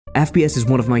FPS is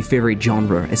one of my favorite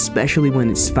genre, especially when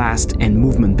it's fast and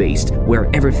movement-based, where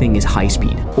everything is high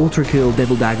speed. Ultrakill,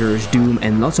 Daggers, Doom,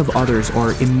 and lots of others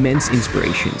are immense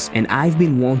inspirations, and I've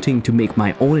been wanting to make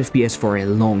my own FPS for a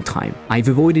long time. I've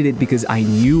avoided it because I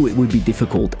knew it would be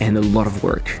difficult and a lot of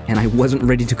work, and I wasn't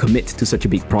ready to commit to such a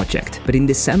big project. But in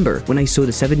December, when I saw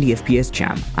the 70 FPS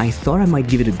jam, I thought I might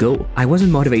give it a go. I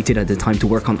wasn't motivated at the time to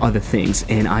work on other things,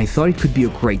 and I thought it could be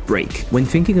a great break. When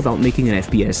thinking about making an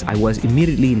FPS, I was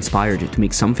immediately inspired to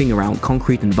make something around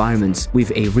concrete environments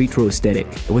with a retro aesthetic.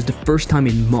 It was the first time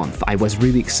in months I was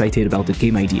really excited about the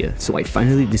game idea, so I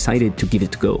finally decided to give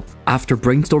it a go. After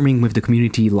brainstorming with the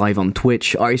community live on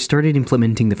Twitch, I started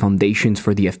implementing the foundations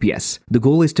for the FPS. The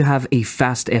goal is to have a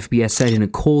fast FPS set in a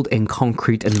cold and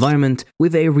concrete environment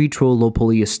with a retro low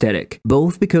poly aesthetic,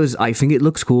 both because I think it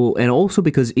looks cool and also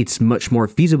because it's much more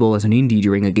feasible as an indie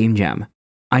during a game jam.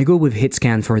 I go with hit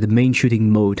scan for the main shooting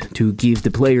mode to give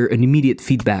the player an immediate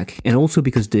feedback, and also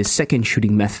because the second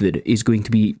shooting method is going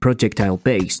to be projectile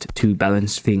based to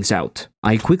balance things out.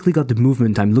 I quickly got the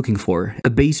movement I'm looking for, a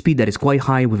base speed that is quite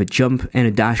high with a jump and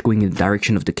a dash going in the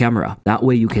direction of the camera. That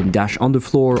way you can dash on the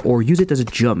floor or use it as a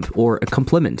jump or a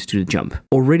complement to the jump.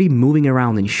 Already moving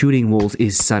around and shooting walls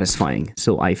is satisfying,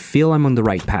 so I feel I'm on the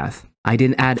right path. I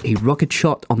then add a rocket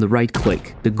shot on the right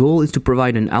click. The goal is to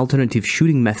provide an alternative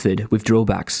shooting method with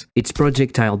drawbacks. It's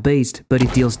projectile based, but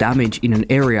it deals damage in an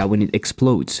area when it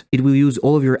explodes. It will use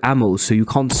all of your ammo, so you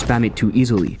can't spam it too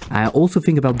easily. I also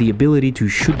think about the ability to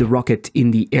shoot the rocket in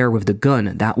the air with the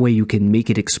gun, that way you can make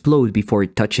it explode before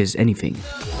it touches anything.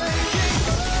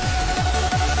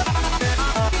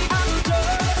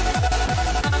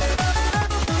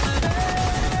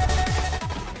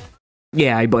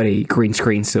 Yeah, I bought a green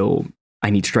screen, so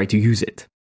I need to try to use it.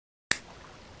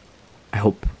 I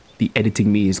hope the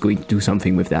editing me is going to do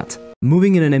something with that.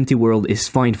 Moving in an empty world is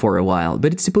fine for a while,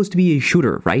 but it's supposed to be a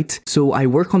shooter, right? So I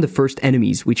work on the first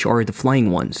enemies, which are the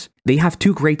flying ones. They have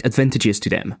two great advantages to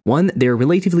them. One, they're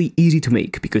relatively easy to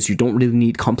make because you don't really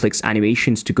need complex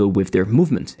animations to go with their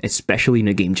movement, especially in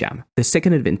a game jam. The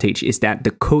second advantage is that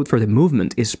the code for the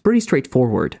movement is pretty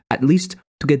straightforward, at least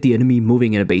to get the enemy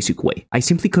moving in a basic way. I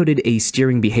simply coded a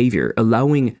steering behavior,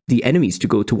 allowing the enemies to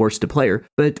go towards the player,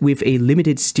 but with a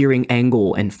limited steering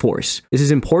angle and force. This is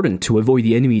important to avoid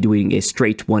the enemy doing a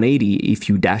straight 180 if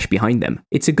you dash behind them.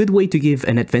 It's a good way to give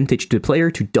an advantage to the player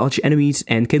to dodge enemies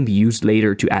and can be used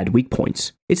later to add weak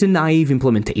points. It's a naive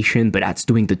implementation, but that's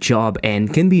doing the job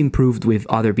and can be improved with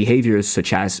other behaviors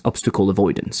such as obstacle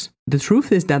avoidance. The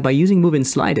truth is that by using move and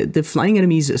slide, the flying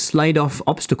enemies slide off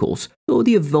obstacles, so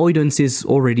the avoidance is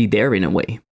already there in a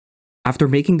way. After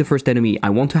making the first enemy, I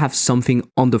want to have something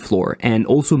on the floor and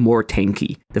also more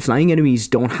tanky. The flying enemies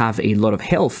don't have a lot of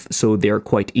health, so they're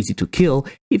quite easy to kill,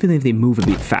 even if they move a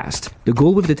bit fast. The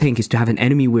goal with the tank is to have an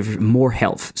enemy with more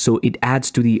health, so it adds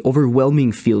to the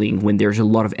overwhelming feeling when there's a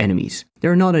lot of enemies.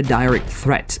 They're not a direct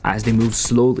threat as they move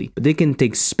slowly, but they can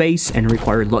take space and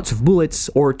require lots of bullets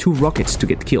or 2 rockets to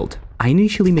get killed. I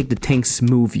initially make the tanks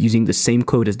move using the same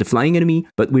code as the flying enemy,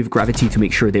 but with gravity to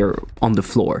make sure they're on the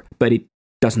floor, but it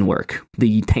doesn't work.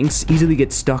 The tanks easily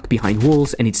get stuck behind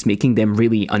walls and it's making them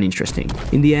really uninteresting.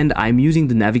 In the end, I'm using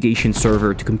the navigation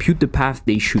server to compute the path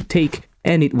they should take,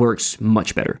 and it works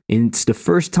much better. It's the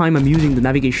first time I'm using the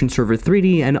navigation server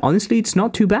 3D, and honestly it's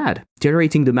not too bad.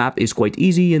 Generating the map is quite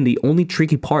easy, and the only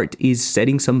tricky part is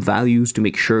setting some values to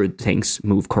make sure the tanks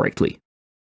move correctly.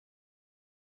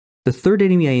 The third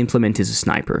enemy I implement is a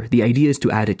sniper. The idea is to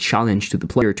add a challenge to the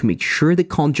player to make sure they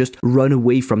can't just run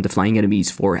away from the flying enemies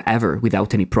forever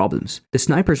without any problems. The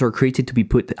snipers are created to be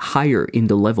put higher in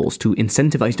the levels to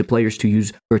incentivize the players to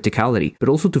use verticality, but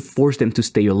also to force them to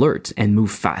stay alert and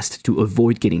move fast to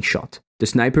avoid getting shot. The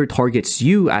sniper targets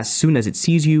you as soon as it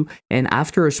sees you, and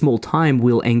after a small time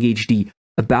will engage the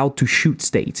about to shoot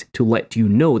state to let you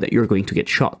know that you're going to get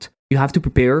shot. You have to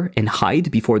prepare and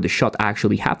hide before the shot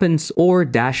actually happens, or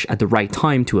dash at the right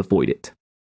time to avoid it.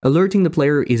 Alerting the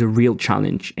player is a real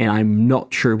challenge, and I'm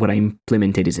not sure what I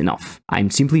implemented is enough.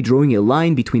 I'm simply drawing a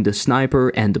line between the sniper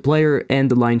and the player, and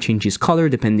the line changes color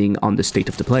depending on the state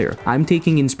of the player. I'm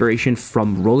taking inspiration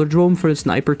from Rollerdrome for the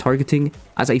sniper targeting,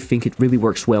 as I think it really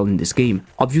works well in this game.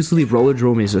 Obviously,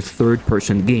 Rollerdrome is a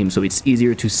third-person game, so it's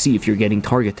easier to see if you're getting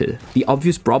targeted. The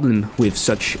obvious problem with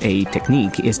such a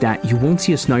technique is that you won't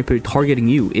see a sniper targeting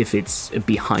you if it's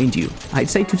behind you. I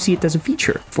decided to see it as a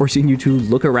feature, forcing you to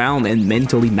look around and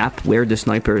mentally map where the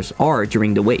snipers are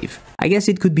during the wave. I guess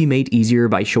it could be made easier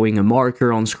by showing a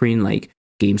marker on screen like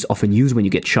games often use when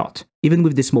you get shot. Even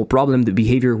with this small problem, the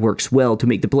behavior works well to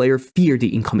make the player fear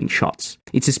the incoming shots.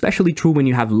 It's especially true when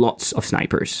you have lots of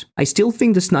snipers. I still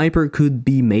think the sniper could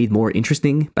be made more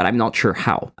interesting, but I'm not sure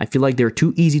how. I feel like they're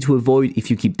too easy to avoid if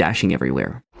you keep dashing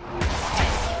everywhere.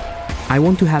 I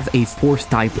want to have a fourth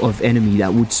type of enemy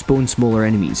that would spawn smaller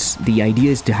enemies. The idea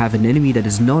is to have an enemy that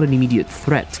is not an immediate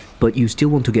threat, but you still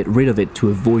want to get rid of it to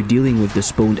avoid dealing with the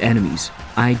spawned enemies.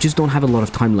 I just don't have a lot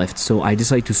of time left, so I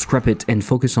decide to scrap it and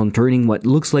focus on turning what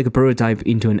looks like a prototype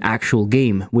into an actual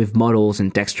game with models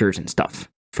and textures and stuff.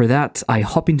 For that, I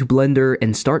hop into Blender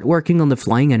and start working on the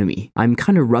flying enemy. I'm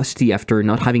kinda rusty after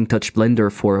not having touched Blender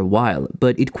for a while,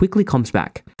 but it quickly comes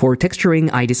back. For texturing,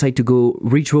 I decide to go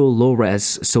retro low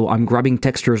res, so I'm grabbing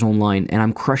textures online and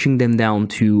I'm crushing them down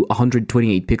to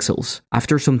 128 pixels.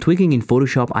 After some tweaking in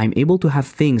Photoshop, I'm able to have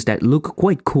things that look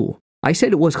quite cool. I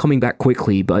said it was coming back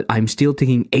quickly, but I'm still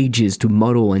taking ages to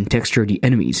model and texture the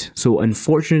enemies, so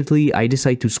unfortunately I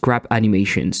decide to scrap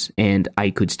animations, and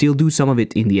I could still do some of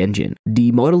it in the engine.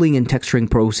 The modeling and texturing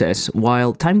process,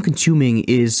 while time-consuming,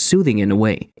 is soothing in a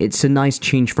way. It's a nice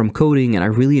change from coding, and I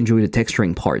really enjoy the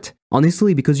texturing part.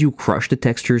 Honestly, because you crush the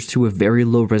textures to a very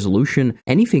low resolution,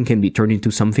 anything can be turned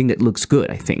into something that looks good,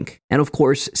 I think. And of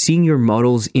course, seeing your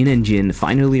models in-engine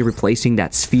finally replacing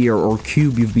that sphere or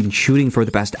cube you've been shooting for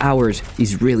the past hours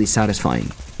is really satisfying.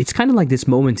 It's kind of like this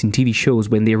moment in TV shows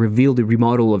when they reveal the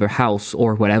remodel of a house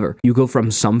or whatever. You go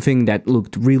from something that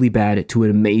looked really bad to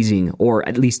an amazing, or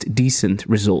at least decent,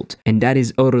 result, and that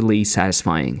is utterly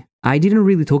satisfying. I didn't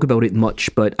really talk about it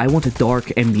much, but I want a dark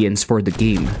ambience for the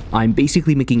game. I'm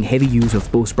basically making heavy use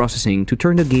of post-processing to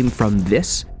turn the game from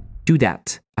this to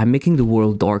that. I'm making the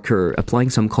world darker, applying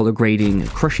some color grading,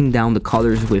 crushing down the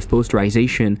colors with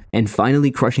posterization, and finally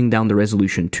crushing down the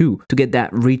resolution too, to get that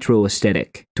retro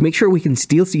aesthetic. To make sure we can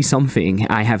still see something,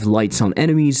 I have lights on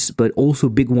enemies, but also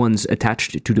big ones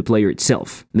attached to the player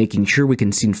itself, making sure we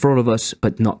can see in front of us,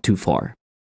 but not too far.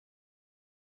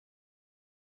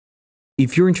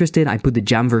 If you're interested, I put the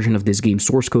jam version of this game's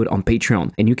source code on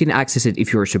Patreon, and you can access it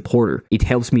if you're a supporter. It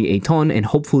helps me a ton, and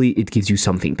hopefully it gives you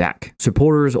something back.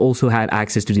 Supporters also had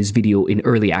access to this video in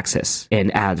early access,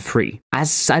 and ad-free. As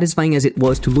satisfying as it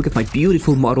was to look at my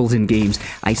beautiful models in games,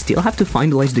 I still have to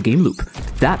finalize the game loop.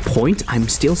 At that point, I'm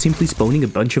still simply spawning a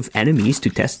bunch of enemies to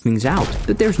test things out,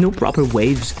 but there's no proper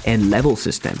waves and level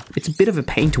system. It's a bit of a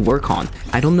pain to work on.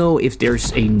 I don't know if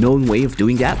there's a known way of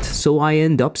doing that, so I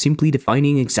end up simply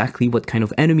defining exactly what kind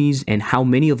of enemies and how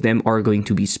many of them are going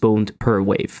to be spawned per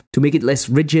wave. To make it less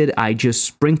rigid, I just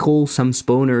sprinkle some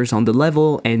spawners on the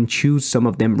level and choose some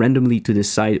of them randomly to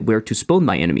decide where to spawn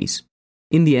my enemies.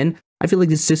 In the end, I feel like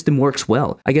this system works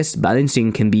well. I guess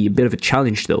balancing can be a bit of a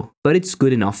challenge though, but it's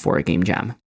good enough for a game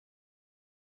jam.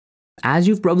 As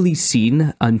you've probably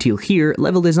seen until here,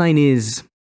 level design is,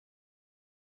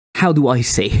 how do I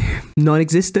say,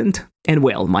 non-existent? And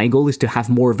well, my goal is to have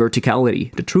more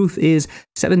verticality. The truth is,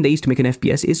 7 days to make an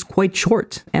FPS is quite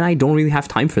short, and I don't really have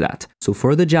time for that. So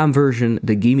for the jam version,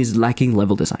 the game is lacking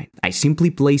level design. I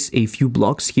simply place a few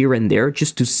blocks here and there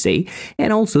just to say,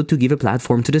 and also to give a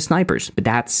platform to the snipers, but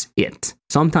that's it.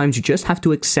 Sometimes you just have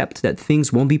to accept that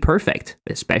things won't be perfect,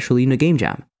 especially in a game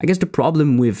jam. I guess the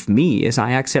problem with me is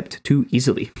I accept too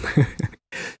easily.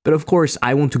 But of course,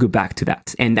 I want to go back to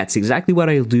that, and that's exactly what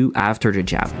I'll do after the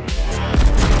jam.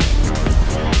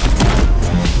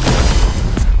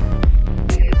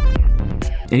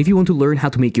 And if you want to learn how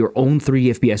to make your own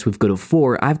 3D FPS with Godot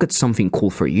 4, I've got something cool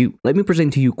for you. Let me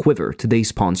present to you Quiver, today's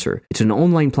sponsor. It's an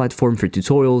online platform for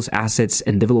tutorials, assets,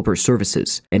 and developer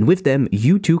services. And with them,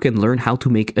 you too can learn how to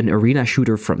make an arena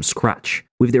shooter from scratch.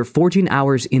 With their 14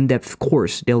 hours in-depth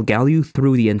course, they'll guide you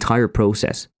through the entire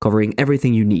process, covering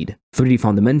everything you need. 3D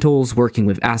fundamentals, working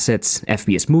with assets,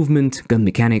 FPS movement, gun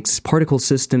mechanics, particle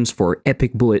systems for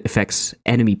epic bullet effects,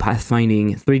 enemy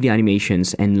pathfinding, 3D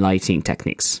animations, and lighting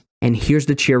techniques. And here's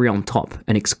the cherry on top,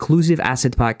 an exclusive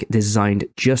asset pack designed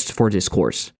just for this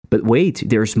course. But wait,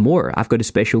 there's more. I've got a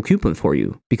special coupon for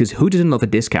you. Because who doesn't love a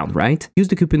discount, right? Use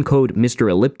the coupon code Mr.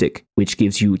 Elliptic, which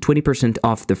gives you 20%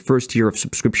 off the first year of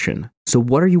subscription. So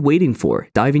what are you waiting for?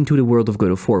 Dive into the world of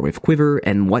Godot 4 with Quiver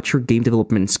and watch your game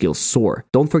development skills soar.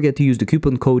 Don't forget to use the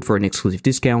coupon code for an exclusive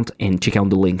discount and check out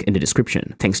the link in the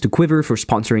description. Thanks to Quiver for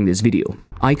sponsoring this video.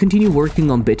 I continue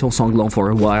working on Béton Sanglant for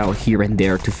a while here and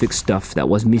there to fix stuff that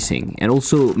was missing and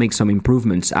also make some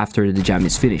improvements after the jam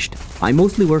is finished. I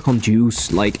mostly work on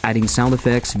juice, like adding sound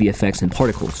effects, VFX, and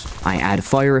particles. I add a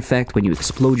fire effect when you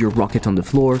explode your rocket on the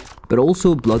floor, but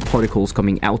also blood particles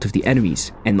coming out of the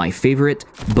enemies, and my favorite,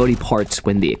 body parts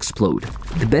when they explode.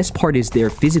 The best part is they're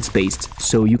physics-based,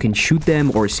 so you can shoot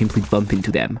them or simply bump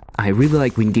into them. I really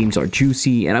like when games are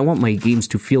juicy, and I want my games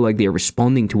to feel like they're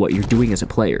responding to what you're doing as a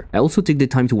player. I also take the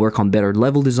time to work on better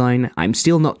level design. I'm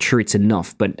still not sure it's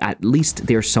enough, but at least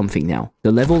there's something now.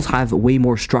 The levels have way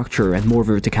more structure and more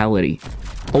verticality.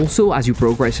 Also, as you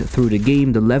progress through the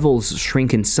game, the levels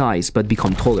shrink in size but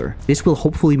become taller. This will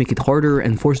hopefully make it harder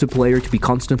and force the player to be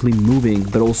constantly moving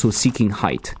but also seeking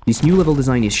height. This new level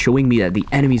design is showing me that the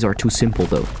enemies are too simple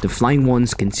though. The flying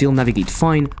ones can still navigate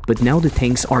fine, but now the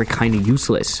tanks are kinda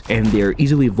useless and they're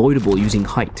easily avoidable using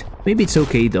height. Maybe it's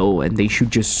okay though, and they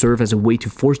should just serve as a way to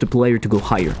force the player to go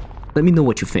higher. Let me know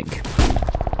what you think.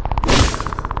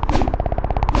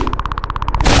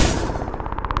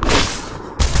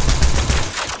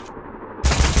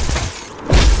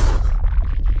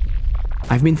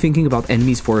 I've been thinking about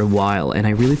enemies for a while, and I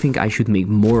really think I should make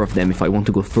more of them if I want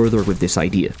to go further with this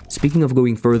idea. Speaking of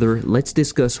going further, let's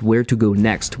discuss where to go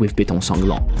next with Béton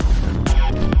Sanglant.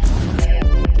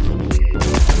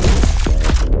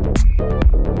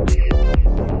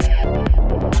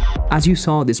 As you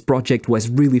saw, this project was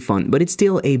really fun, but it's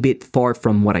still a bit far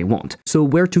from what I want. So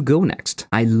where to go next?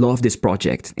 I love this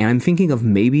project, and I'm thinking of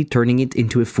maybe turning it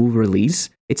into a full release.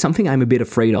 It's something I'm a bit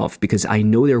afraid of because I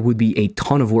know there would be a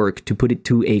ton of work to put it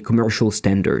to a commercial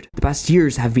standard. The past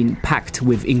years have been packed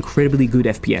with incredibly good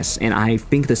FPS, and I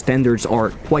think the standards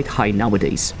are quite high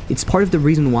nowadays. It's part of the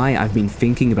reason why I've been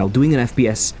thinking about doing an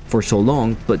FPS for so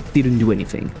long, but didn't do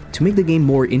anything. To make the game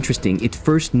more interesting, it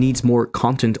first needs more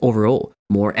content overall.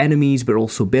 More enemies, but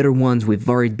also better ones with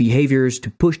varied behaviors to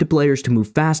push the players to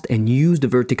move fast and use the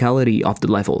verticality of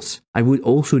the levels. I would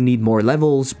also need more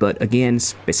levels, but again,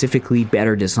 specifically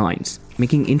better designs.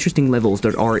 Making interesting levels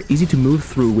that are easy to move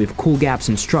through with cool gaps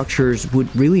and structures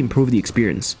would really improve the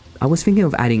experience. I was thinking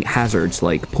of adding hazards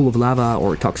like pool of lava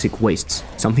or toxic wastes,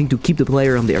 something to keep the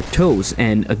player on their toes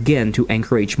and again to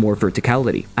encourage more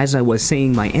verticality. As I was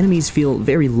saying, my enemies feel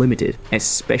very limited,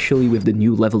 especially with the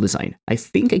new level design. I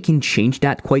think I can change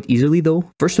that quite easily though.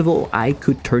 First of all, I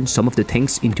could turn some of the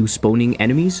tanks into spawning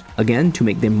enemies, again to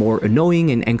make them more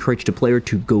annoying and encourage the player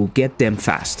to go get them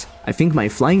fast. I think my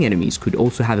flying enemies could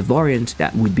also have a variant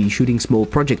that would be shooting small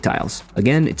projectiles.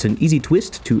 Again, it's an easy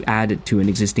twist to add to an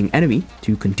existing enemy.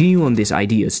 To continue on this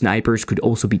idea, snipers could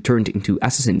also be turned into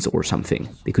assassins or something.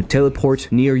 They could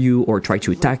teleport near you or try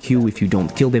to attack you if you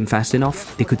don't kill them fast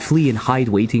enough. They could flee and hide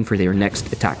waiting for their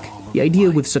next attack. The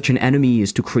idea with such an enemy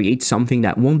is to create something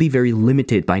that won't be very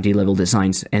limited by the level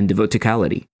designs and the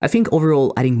verticality. I think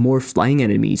overall adding more flying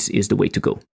enemies is the way to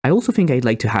go. I also think I'd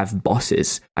like to have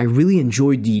bosses. I really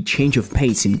enjoyed the change of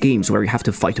pace in games where you have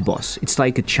to fight a boss. It's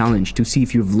like a challenge to see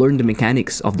if you've learned the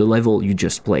mechanics of the level you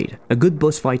just played. A good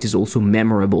boss fight is also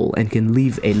memorable and can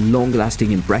leave a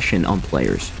long-lasting impression on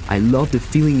players. I love the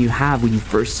feeling you have when you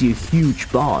first see a huge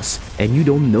boss and you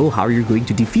don't know how you're going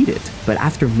to defeat it. But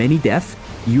after many deaths,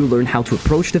 you learn how to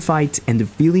approach the fight, and the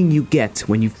feeling you get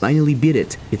when you finally beat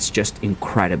it, it's just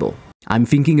incredible. I'm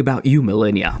thinking about you,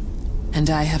 Millennia. And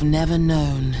I have never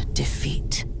known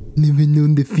defeat. Never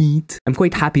known defeat. I'm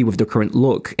quite happy with the current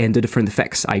look and the different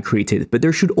effects I created, but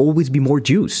there should always be more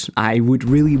juice. I would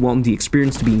really want the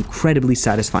experience to be incredibly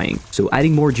satisfying, so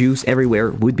adding more juice everywhere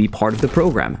would be part of the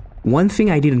program. One thing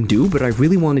I didn't do, but I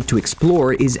really wanted to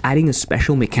explore, is adding a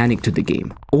special mechanic to the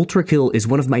game. Ultrakill is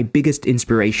one of my biggest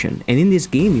inspiration, and in this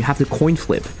game you have the coin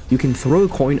flip. You can throw a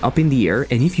coin up in the air,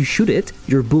 and if you shoot it,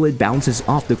 your bullet bounces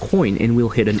off the coin and will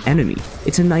hit an enemy.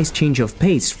 It's a nice change of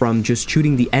pace from just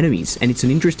shooting the enemies, and it's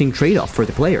an interesting trade-off for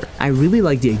the player. I really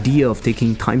like the idea of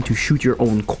taking time to shoot your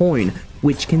own coin,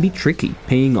 which can be tricky,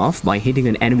 paying off by hitting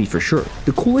an enemy for sure.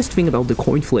 The coolest thing about the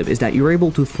coin flip is that you're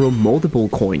able to throw multiple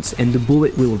coins and the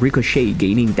bullet will ricochet,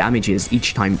 gaining damages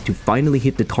each time to finally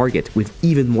hit the target with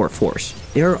even more force.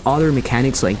 There are other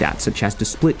mechanics like that, such as the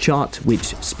split shot,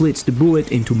 which splits the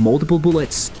bullet into multiple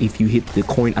bullets if you hit the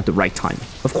coin at the right time.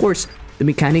 Of course, the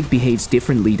mechanic behaves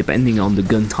differently depending on the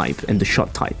gun type and the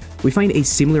shot type. We find a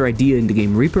similar idea in the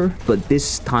game Reaper, but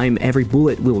this time every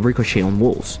bullet will ricochet on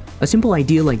walls. A simple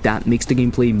idea like that makes the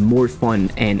gameplay more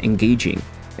fun and engaging,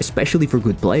 especially for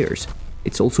good players.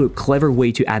 It's also a clever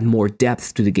way to add more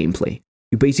depth to the gameplay.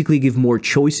 You basically give more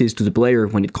choices to the player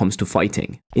when it comes to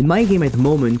fighting. In my game at the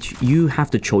moment, you have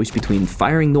the choice between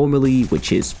firing normally,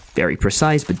 which is very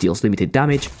precise but deals limited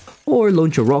damage, or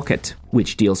launch a rocket,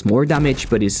 which deals more damage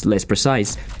but is less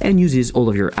precise and uses all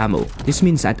of your ammo. This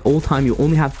means at all time you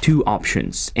only have 2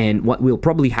 options, and what will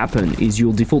probably happen is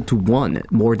you'll default to one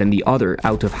more than the other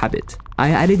out of habit. I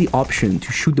added the option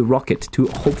to shoot the rocket to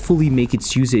hopefully make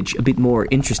its usage a bit more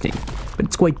interesting, but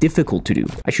it's quite difficult to do.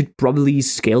 I should probably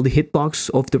scale the hitbox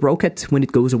of the rocket when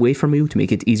it goes away from you to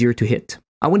make it easier to hit.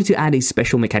 I wanted to add a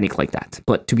special mechanic like that,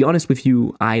 but to be honest with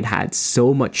you, I'd had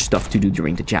so much stuff to do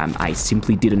during the jam, I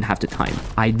simply didn't have the time.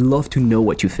 I'd love to know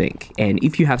what you think, and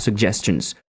if you have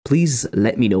suggestions, please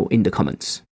let me know in the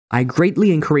comments. I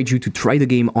greatly encourage you to try the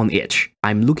game on itch.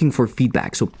 I'm looking for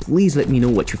feedback, so please let me know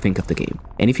what you think of the game.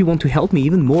 And if you want to help me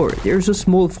even more, there's a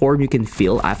small form you can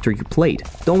fill after you played.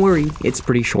 Don't worry, it's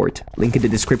pretty short. Link in the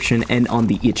description and on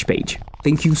the itch page.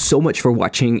 Thank you so much for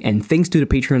watching, and thanks to the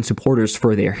Patreon supporters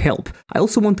for their help. I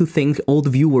also want to thank all the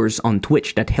viewers on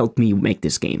Twitch that helped me make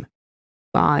this game.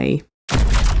 Bye.